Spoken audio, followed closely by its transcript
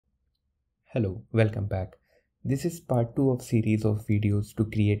Hello, welcome back. This is part 2 of series of videos to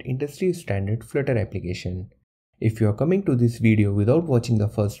create Industry Standard Flutter Application. If you are coming to this video without watching the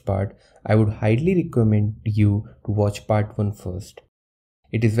first part, I would highly recommend you to watch part 1 first.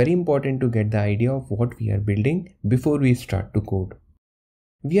 It is very important to get the idea of what we are building before we start to code.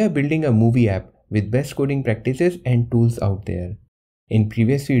 We are building a movie app with best coding practices and tools out there. In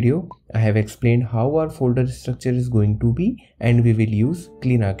previous video, I have explained how our folder structure is going to be, and we will use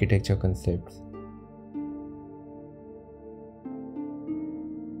clean architecture concepts.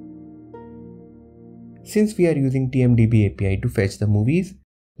 Since we are using TMDb API to fetch the movies,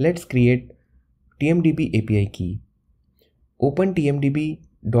 let's create TMDb API Key. Open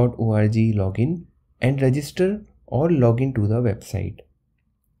tmdb.org login and register or log in to the website.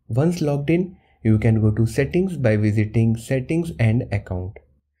 Once logged in, you can go to settings by visiting settings and account.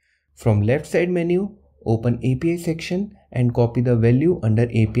 From left side menu, open API section and copy the value under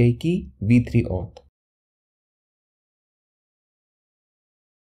API key v3 auth.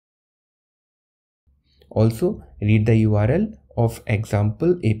 Also read the URL of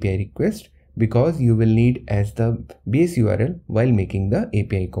example API request because you will need as the base URL while making the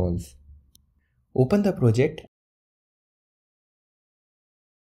API calls. Open the project.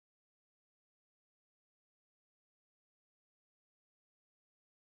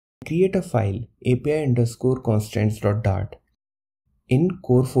 Create a file api_constants.dart in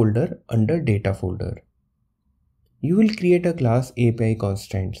core folder under data folder. You will create a class API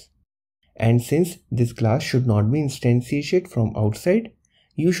constants, and since this class should not be instantiated from outside,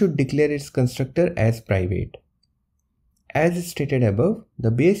 you should declare its constructor as private. As stated above,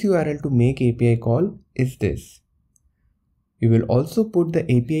 the base URL to make API call is this. You will also put the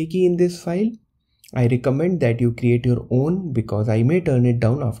API key in this file. I recommend that you create your own because I may turn it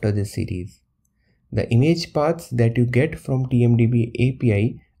down after this series. The image paths that you get from TMDb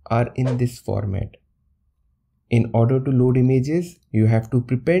API are in this format. In order to load images, you have to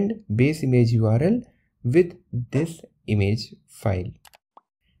prepend base image URL with this image file.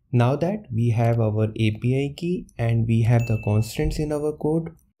 Now that we have our API key and we have the constants in our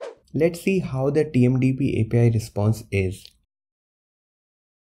code, let's see how the TMDb API response is.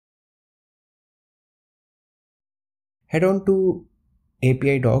 Head on to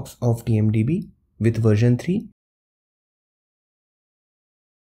API docs of TMDb with version 3.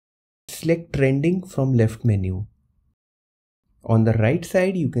 Select trending from left menu. On the right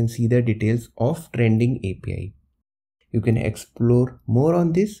side, you can see the details of trending API. You can explore more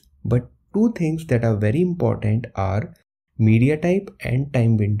on this, but two things that are very important are media type and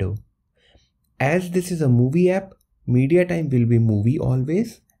time window. As this is a movie app, media time will be movie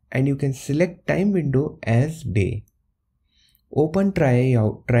always, and you can select time window as day. Open try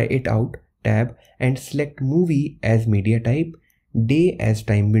it out tab and select movie as media type, day as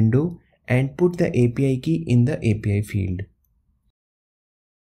time window, and put the API key in the API field.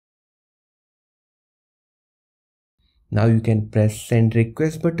 Now you can press send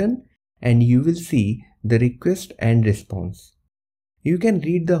request button and you will see the request and response. You can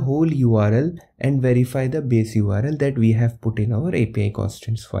read the whole URL and verify the base URL that we have put in our API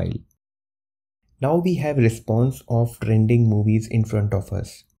constants file. Now we have response of trending movies in front of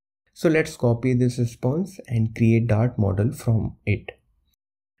us. So let's copy this response and create Dart model from it.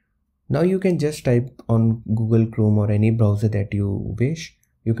 Now you can just type on Google Chrome or any browser that you wish.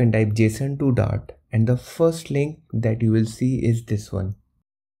 You can type JSON to Dart and the first link that you will see is this one.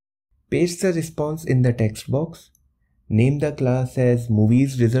 Paste the response in the text box. Name the class as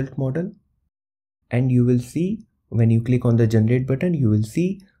movies result model. And you will see when you click on the generate button, you will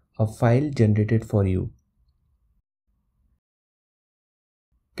see a file generated for you.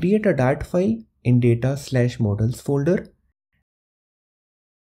 Create a Dart file in data/models folder.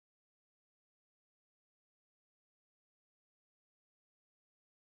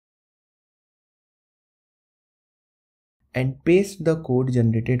 And paste the code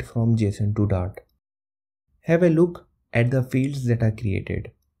generated from JSON to Dart. Have a look at the fields that are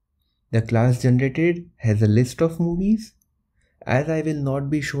created. The class generated has a list of movies. As I will not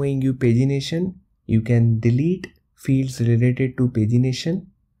be showing you pagination, you can delete fields related to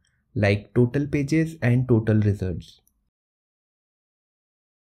pagination like total pages and total results.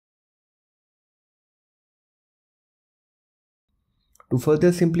 To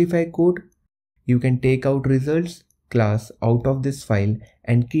further simplify code, you can take out results class out of this file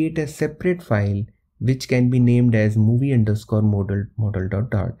and create a separate file which can be named as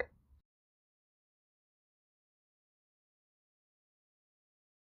movie_model.dart.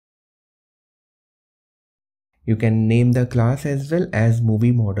 You can name the class as well as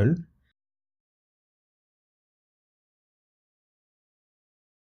movie model.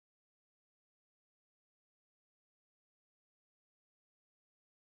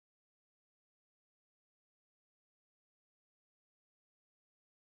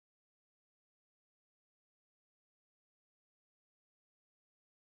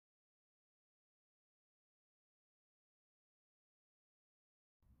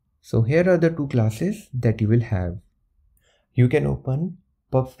 So here are the two classes that you will have. You can open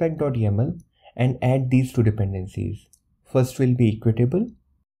pubspec.yaml and add these two dependencies. First will be equitable.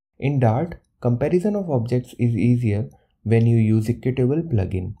 In Dart, comparison of objects is easier when you use equitable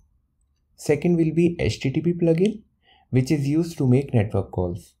plugin. Second will be HTTP plugin, which is used to make network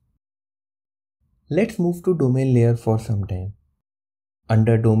calls. Let's move to domain layer for some time.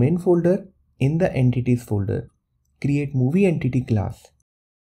 Under domain folder, in the entities folder, create movie entity class.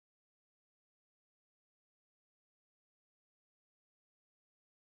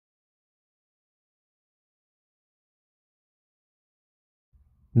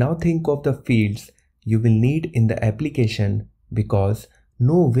 Now think of the fields you will need in the application, because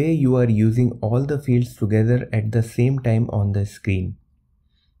no way you are using all the fields together at the same time on the screen.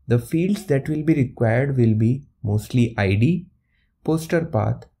 The fields that will be required will be mostly ID, poster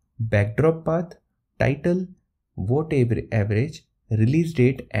path, backdrop path, title, vote average, release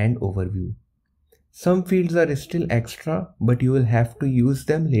date and overview. Some fields are still extra, but you will have to use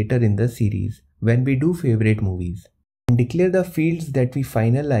them later in the series when we do favorite movies. And declare the fields that we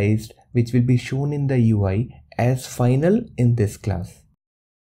finalized, which will be shown in the UI as final in this class.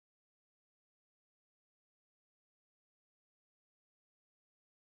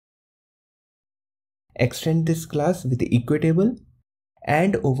 Extend this class with equitable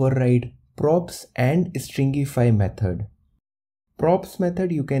and override props and stringify method. Props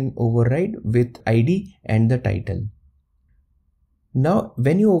method you can override with ID and the title. Now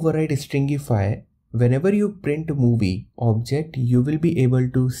when you override stringify, whenever you print movie object, you will be able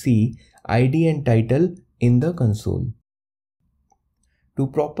to see ID and title in the console. To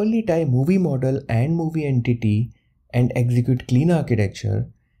properly tie movie model and movie entity and execute clean architecture,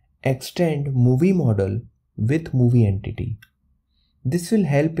 extend movie model with movie entity. This will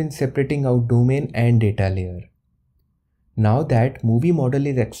help in separating out domain and data layer. Now that movie model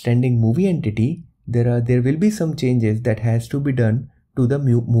is extending movie entity, there will be some changes that has to be done to the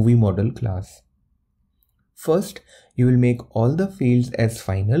movie model class. First, you will make all the fields as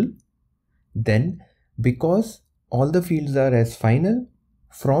final. Then, because all the fields are as final,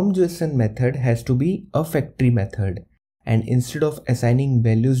 FromJSON method has to be a factory method, and instead of assigning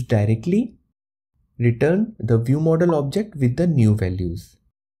values directly, return the viewModel object with the new values.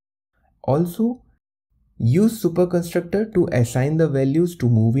 Also, use superconstructor to assign the values to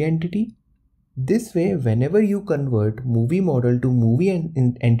movie entity. This way, whenever you convert movie model to movie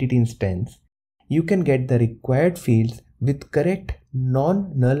entity instance, you can get the required fields with correct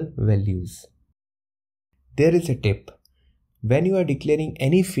non-null values. There is a tip. When you are declaring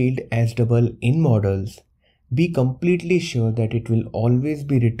any field as double in models, be completely sure that it will always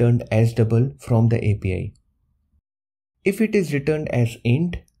be returned as double from the API. If it is returned as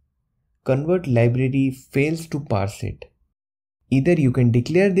int, convert library fails to parse it. Either you can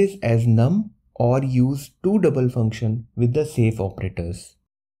declare this as num or use toDouble function with the safe operators.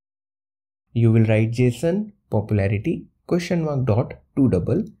 You will write JSON popularity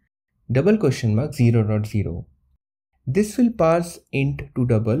 $.toDouble $.0.0. This will parse int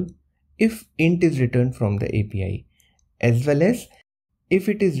toDouble if int is returned from the API, as well as if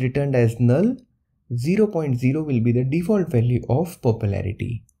it is returned as null, 0.0 will be the default value of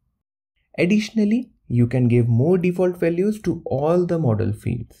popularity. Additionally, you can give more default values to all the model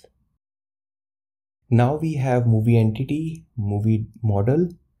fields. Now we have movie entity, movie model.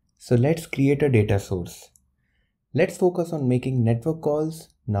 So let's create a data source. Let's focus on making network calls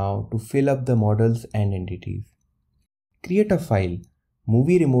now to fill up the models and entities. Create a file,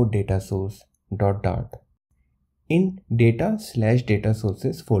 movie remote data source.dart in data/data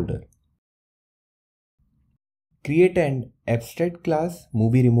sources folder. Create an abstract class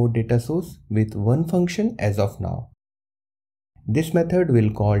movie remote data source with one function as of now. This method will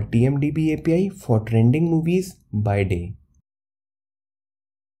call TMDb API for trending movies by day.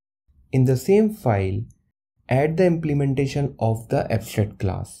 In the same file, add the implementation of the abstract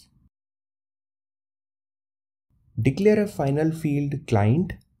class. Declare a final field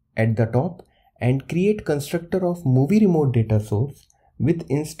client at the top and create constructor of movie remote data source with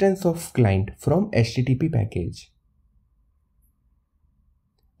instance of client from HTTP package.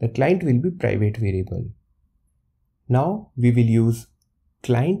 The client will be private variable. Now we will use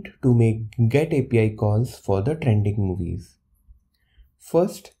client to make get API calls for the trending movies.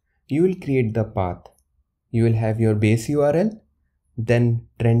 First, you will create the path. You will have your base URL, then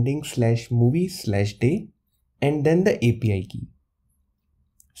trending/movie/day, and then the API key.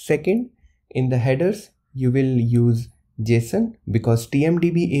 Second, in the headers, you will use JSON because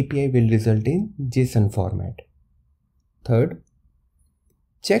TMDb API will result in JSON format. Third,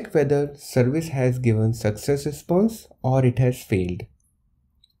 check whether service has given success response or it has failed.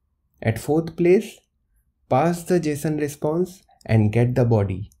 At fourth place, pass the JSON response and get the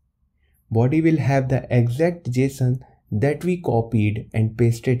body. Body will have the exact JSON that we copied and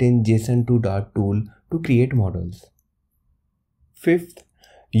pasted in JSON2Dart tool to create models. Fifth,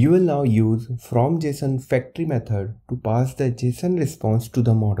 you will now use fromJSON factory method to pass the JSON response to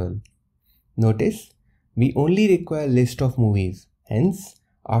the model. Notice, we only require list of movies. Hence,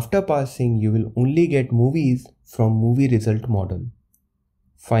 after passing, you will only get movies from movie result model.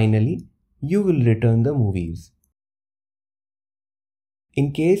 Finally, you will return the movies.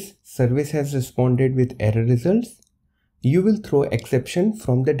 In case service has responded with error results, you will throw exception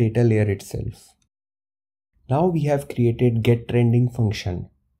from the data layer itself. Now we have created getTrending function.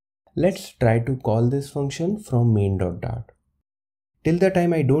 Let's try to call this function from main.dart. Till the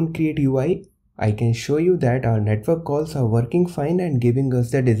time I don't create UI, I can show you that our network calls are working fine and giving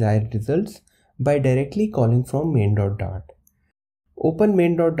us the desired results by directly calling from main.dart. Open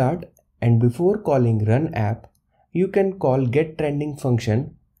main.dart and before calling run app, you can call getTrending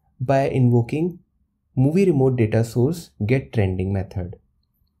function by invoking movie remote data source getTrending method.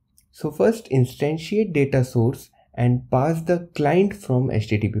 So first instantiate data source and pass the client from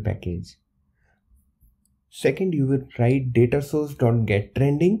HTTP package. Second, you will write data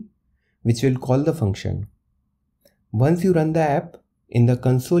source.getTrending, which will call the function. Once you run the app, in the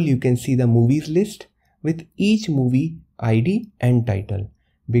console you can see the movies list with each movie ID and title,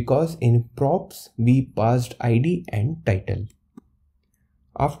 because in props we passed ID and title.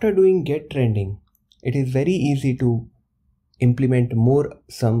 After doing getTrending, it is very easy to implement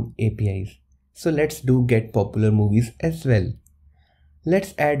some APIs. So let's do getPopularMovies as well.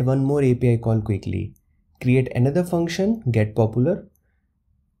 Let's add one more API call quickly. Create another function getPopular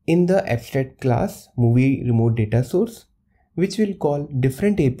in the abstract class movie remote data source, which will call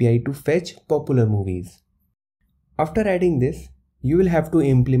different API to fetch popular movies. After adding this, you will have to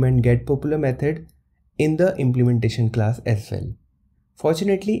implement getPopular method in the implementation class as well.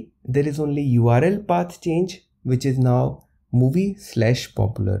 Fortunately, there is only URL path change, which is now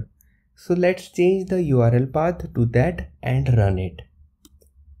movie/popular. So let's change the URL path to that and run it.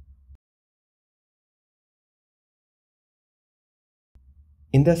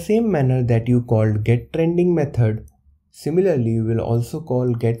 In the same manner that you called getTrending method, similarly you will also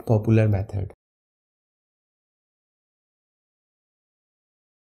call getPopular method.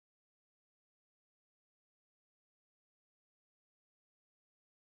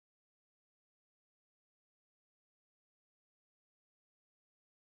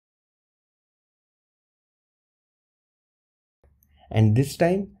 And this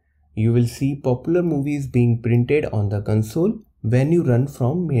time you will see popular movies being printed on the console when you run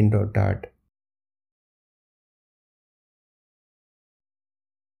from main.dart.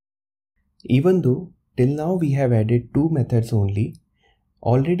 Even though till now we have added two methods only,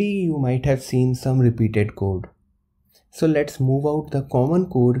 already you might have seen some repeated code. So let's move out the common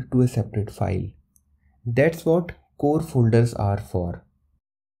code to a separate file. That's what core folders are for.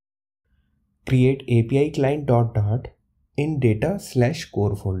 Create API client.dart in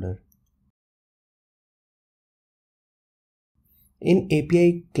data/core folder. In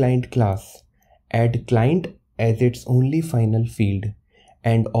API client class, add client as its only final field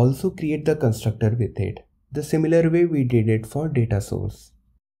and also create the constructor with it, the similar way we did it for data source.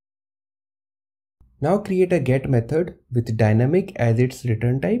 Now create a get method with dynamic as its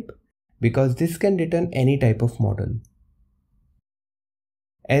return type, because this can return any type of model.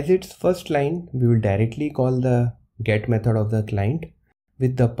 As its first line, we will directly call the get method of the client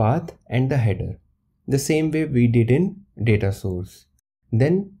with the path and the header, the same way we did in data source.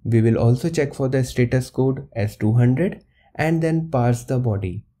 Then we will also check for the status code as 200 and then parse the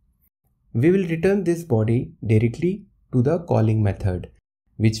body. We will return this body directly to the calling method,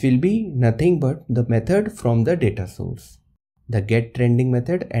 which will be nothing but the method from the data source, the getTrending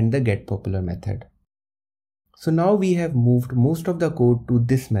method and the getPopular method. So now we have moved most of the code to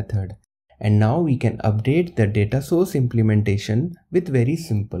this method, and now we can update the data source implementation with very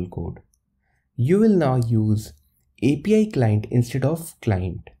simple code. You will now use API client instead of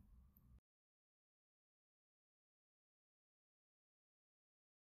client.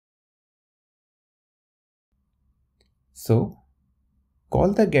 So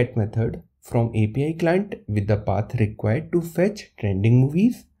call the get method from API client with the path required to fetch trending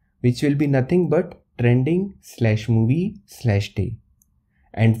movies, which will be nothing but trending/movie/day.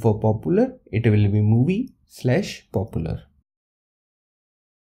 And for popular, it will be movie/popular.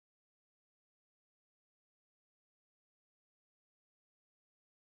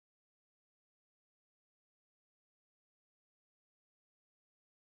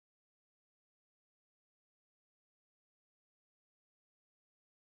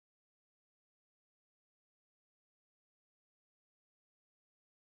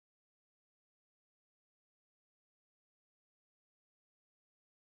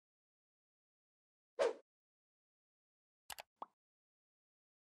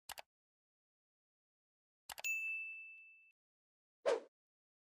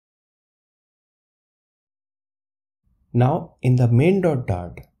 Now in the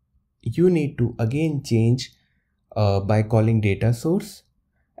main.dart, you need to again change by calling data source,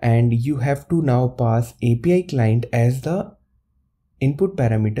 and you have to now pass API client as the input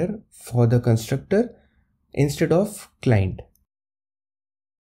parameter for the constructor instead of client.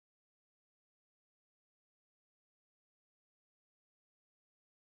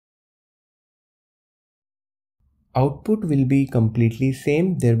 Output will be completely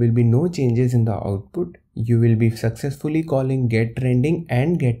same. There will be no changes in the output. You will be successfully calling get trending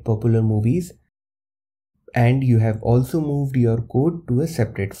and get popular movies, and you have also moved your code to a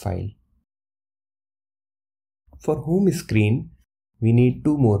separate file. For home screen, we need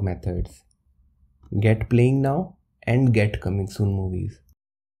two more methods, get playing now and get coming soon movies.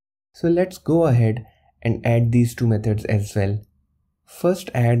 So let's go ahead and add these two methods as well. First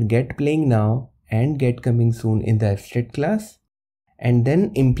add get playing now and get coming soon in the abstract class, and then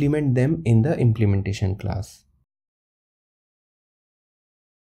implement them in the implementation class.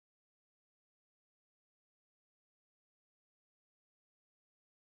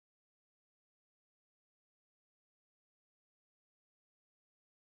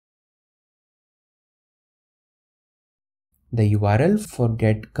 The URL for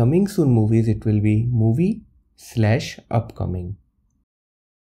get coming soon movies, it will be movie/upcoming.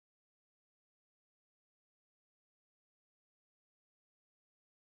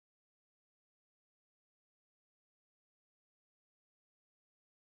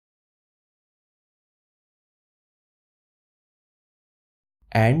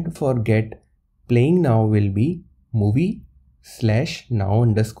 And for get playing now will be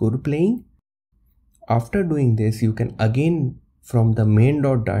movie/now_playing. After doing this, you can again from the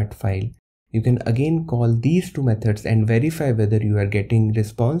main.dart file, you can again call these two methods and verify whether you are getting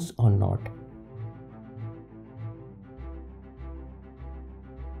response or not.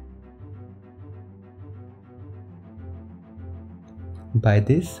 By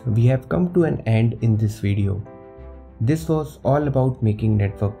this, we have come to an end in this video. This was all about making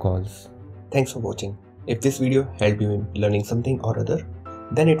network calls. Thanks for watching. If this video helped you in learning something or other,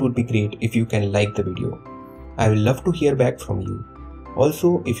 then it would be great if you can like the video. I will love to hear back from you.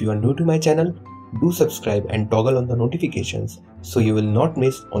 Also, if you are new to my channel, do subscribe and toggle on the notifications so you will not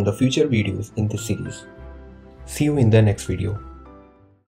miss on the future videos in this series. See you in the next video.